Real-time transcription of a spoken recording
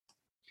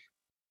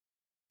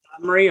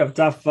Summary of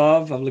Daf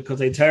Vav of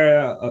Likkutei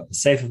Torah,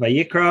 Sefer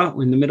Vayikra.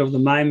 We're in the middle of the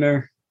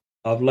Maimer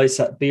of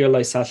Bir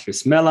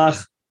Loisashvis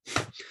Melach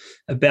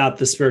about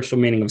the spiritual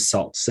meaning of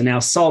salt. So now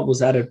salt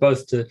was added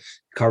both to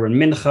Korban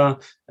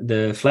Mincha,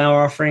 the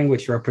flour offering,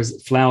 which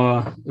represents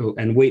flour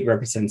and wheat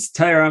represents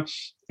Torah,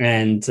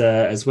 and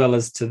as well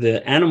as to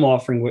the animal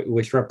offering,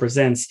 which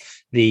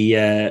represents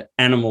the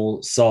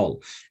animal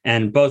soul.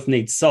 And both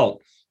need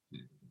salt.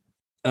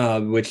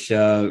 Which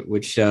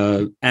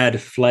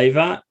add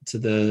flavor to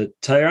the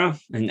Torah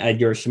and add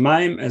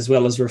Yerushalayim, as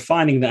well as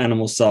refining the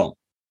animal soul.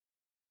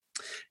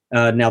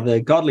 Now, the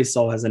godly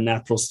soul has a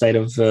natural state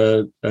of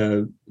that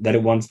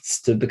it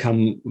wants to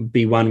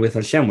be one with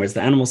Hashem, whereas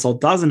the animal soul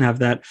doesn't have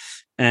that,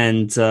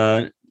 and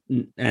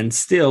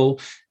still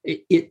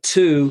it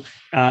too,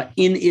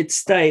 in its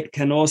state,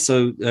 can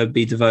also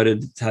be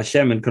devoted to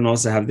Hashem and can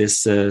also have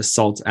this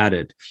salt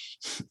added.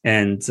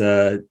 And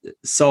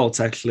salt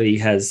actually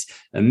has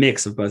a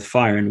mix of both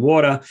fire and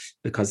water,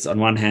 because on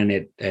one hand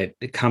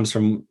it comes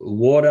from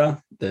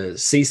water, the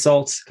sea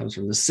salt comes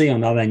from the sea.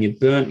 On the other hand,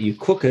 you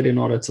cook it in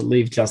order to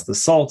leave just the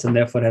salt, and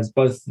therefore it has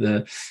both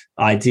the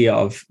idea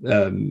of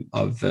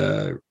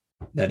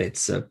that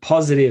it's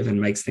positive and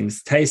makes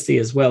things tasty,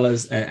 as well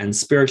as and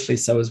spiritually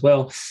so, as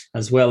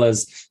well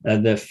as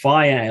the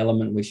fire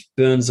element, which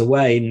burns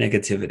away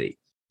negativity.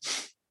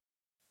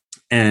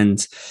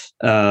 And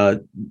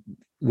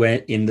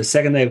where in the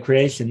second day of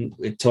creation,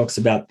 it talks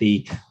about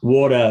the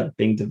water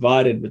being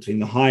divided between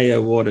the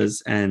higher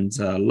waters and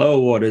lower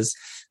waters.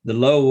 The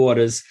lower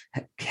waters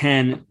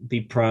can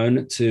be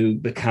prone to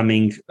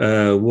becoming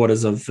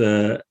waters of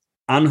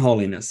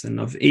unholiness and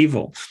of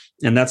evil,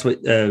 and that's why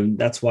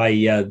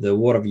the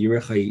water of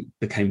Yericho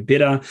became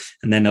bitter,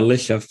 and then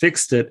Elisha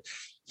fixed it.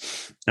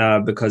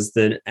 Because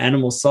the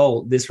animal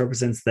soul, this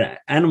represents the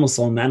animal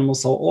soul, and the animal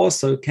soul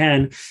also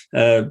can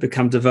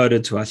become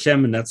devoted to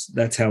Hashem, and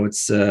that's how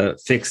it's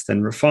fixed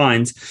and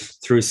refined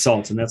through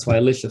salt, and that's why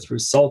Elisha threw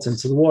salt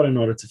into the water in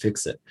order to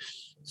fix it.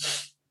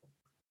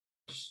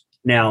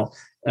 Now,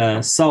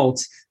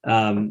 salt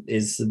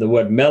is the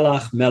word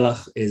melach.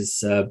 Melach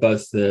is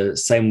both the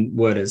same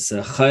word as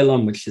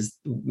cholam, which is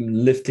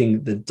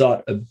lifting the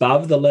dot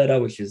above the letter,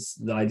 which is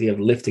the idea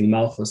of lifting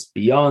malchus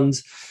beyond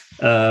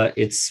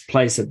its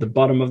place at the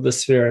bottom of the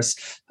spheres.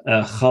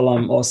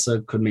 Cholam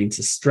also could mean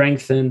to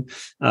strengthen,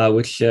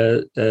 which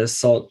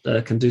salt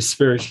can do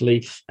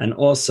spiritually, and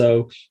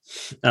also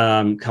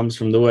comes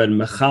from the word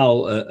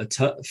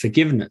mechal,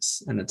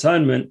 forgiveness and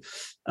atonement,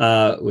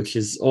 which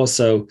is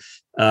also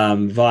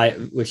via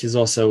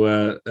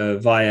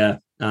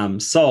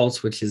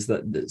salt, which is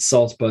that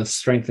salt both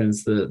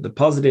strengthens the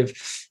positive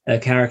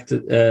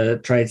character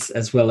traits,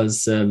 as well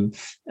as and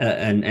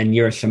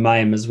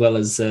Yerushalayim, as well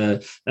as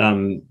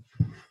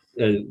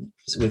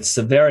with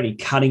severity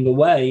cutting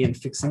away and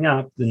fixing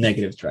up the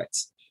negative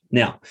traits.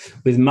 Now,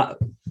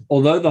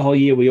 although the whole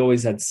year we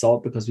always add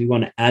salt because we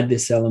want to add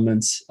this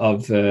element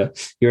of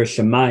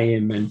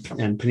Yerushalayim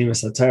and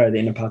Pnimis HaTorah, the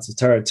inner parts of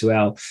Torah, to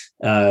our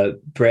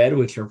bread,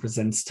 which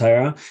represents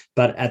Torah,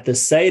 but at the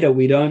Seder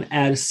we don't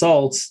add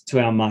salt to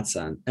our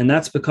matzah, and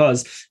that's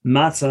because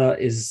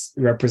matzah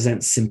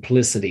represents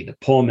simplicity, the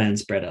poor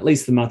man's bread, at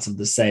least the matzah of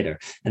the Seder,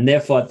 and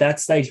therefore at that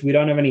stage we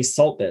don't have any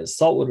salt there.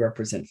 Salt would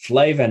represent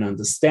flavor and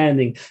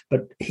understanding,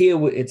 but here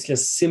it's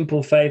just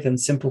simple faith and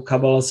simple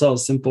Kabbalah soul,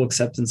 simple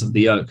acceptance of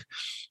the yoke.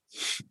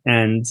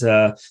 And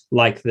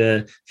like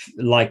the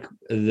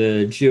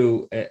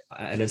Jew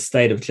at a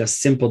state of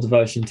just simple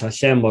devotion to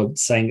Hashem, or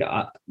saying,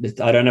 I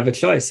don't have a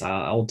choice,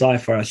 I'll die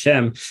for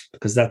Hashem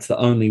because that's the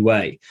only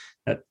way.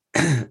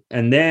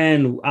 And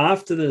then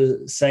after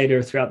the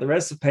Seder, throughout the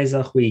rest of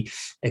Pesach, we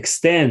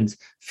extend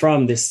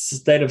from this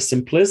state of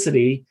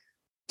simplicity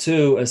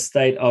to a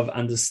state of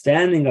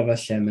understanding of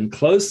Hashem and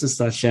closeness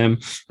to Hashem,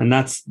 and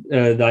that's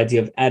the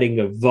idea of adding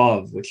a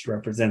vav, which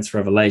represents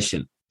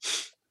revelation.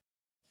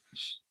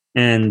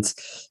 And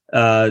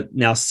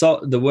now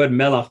salt, the word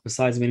melach,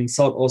 besides meaning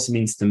salt, also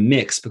means to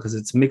mix, because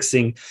it's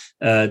mixing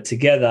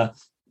together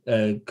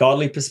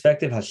godly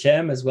perspective,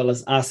 Hashem, as well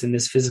as us in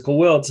this physical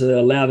world, to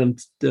allow them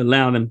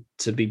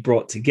to be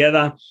brought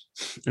together.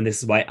 And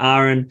this is why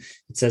Aaron,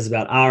 it says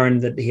about Aaron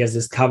that he has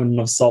this covenant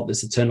of salt,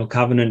 this eternal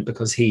covenant,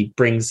 because he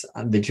brings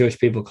the Jewish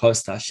people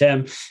close to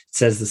Hashem. It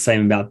says the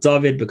same about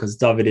David, because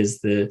David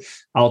is the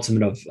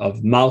ultimate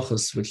of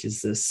Malchus, which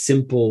is the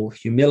simple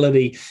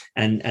humility.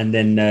 And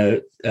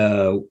then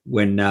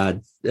when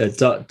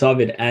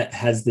David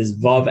has this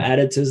Vav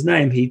added to his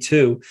name, he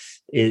too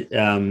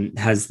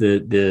has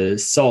the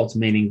salt,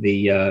 meaning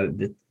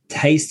the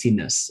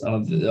tastiness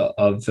of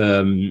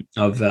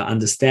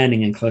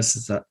understanding and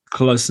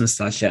closeness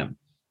to Hashem.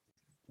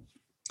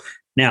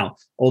 Now,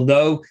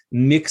 although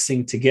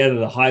mixing together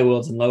the high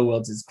worlds and low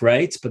worlds is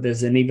great, but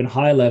there's an even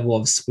higher level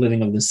of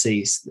splitting of the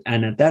seas.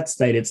 And at that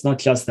state, it's not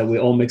just that we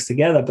all mix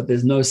together, but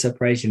there's no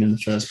separation in the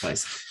first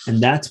place. And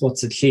that's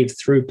what's achieved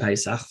through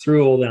Pesach,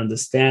 through all the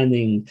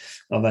understanding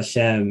of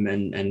Hashem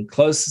and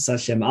closest to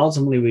Hashem.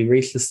 Ultimately, we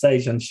reach the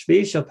stage on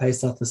Shvi Shel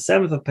Pesach, the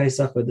 7th of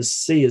Pesach, where the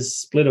sea is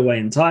split away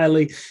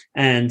entirely.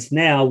 And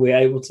now we're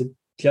able to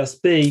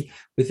just be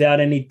without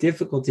any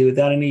difficulty,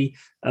 without any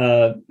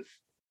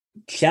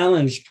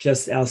challenge.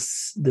 Just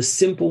the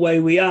simple way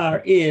we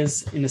are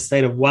is in a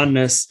state of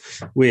oneness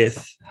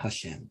with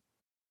Hashem.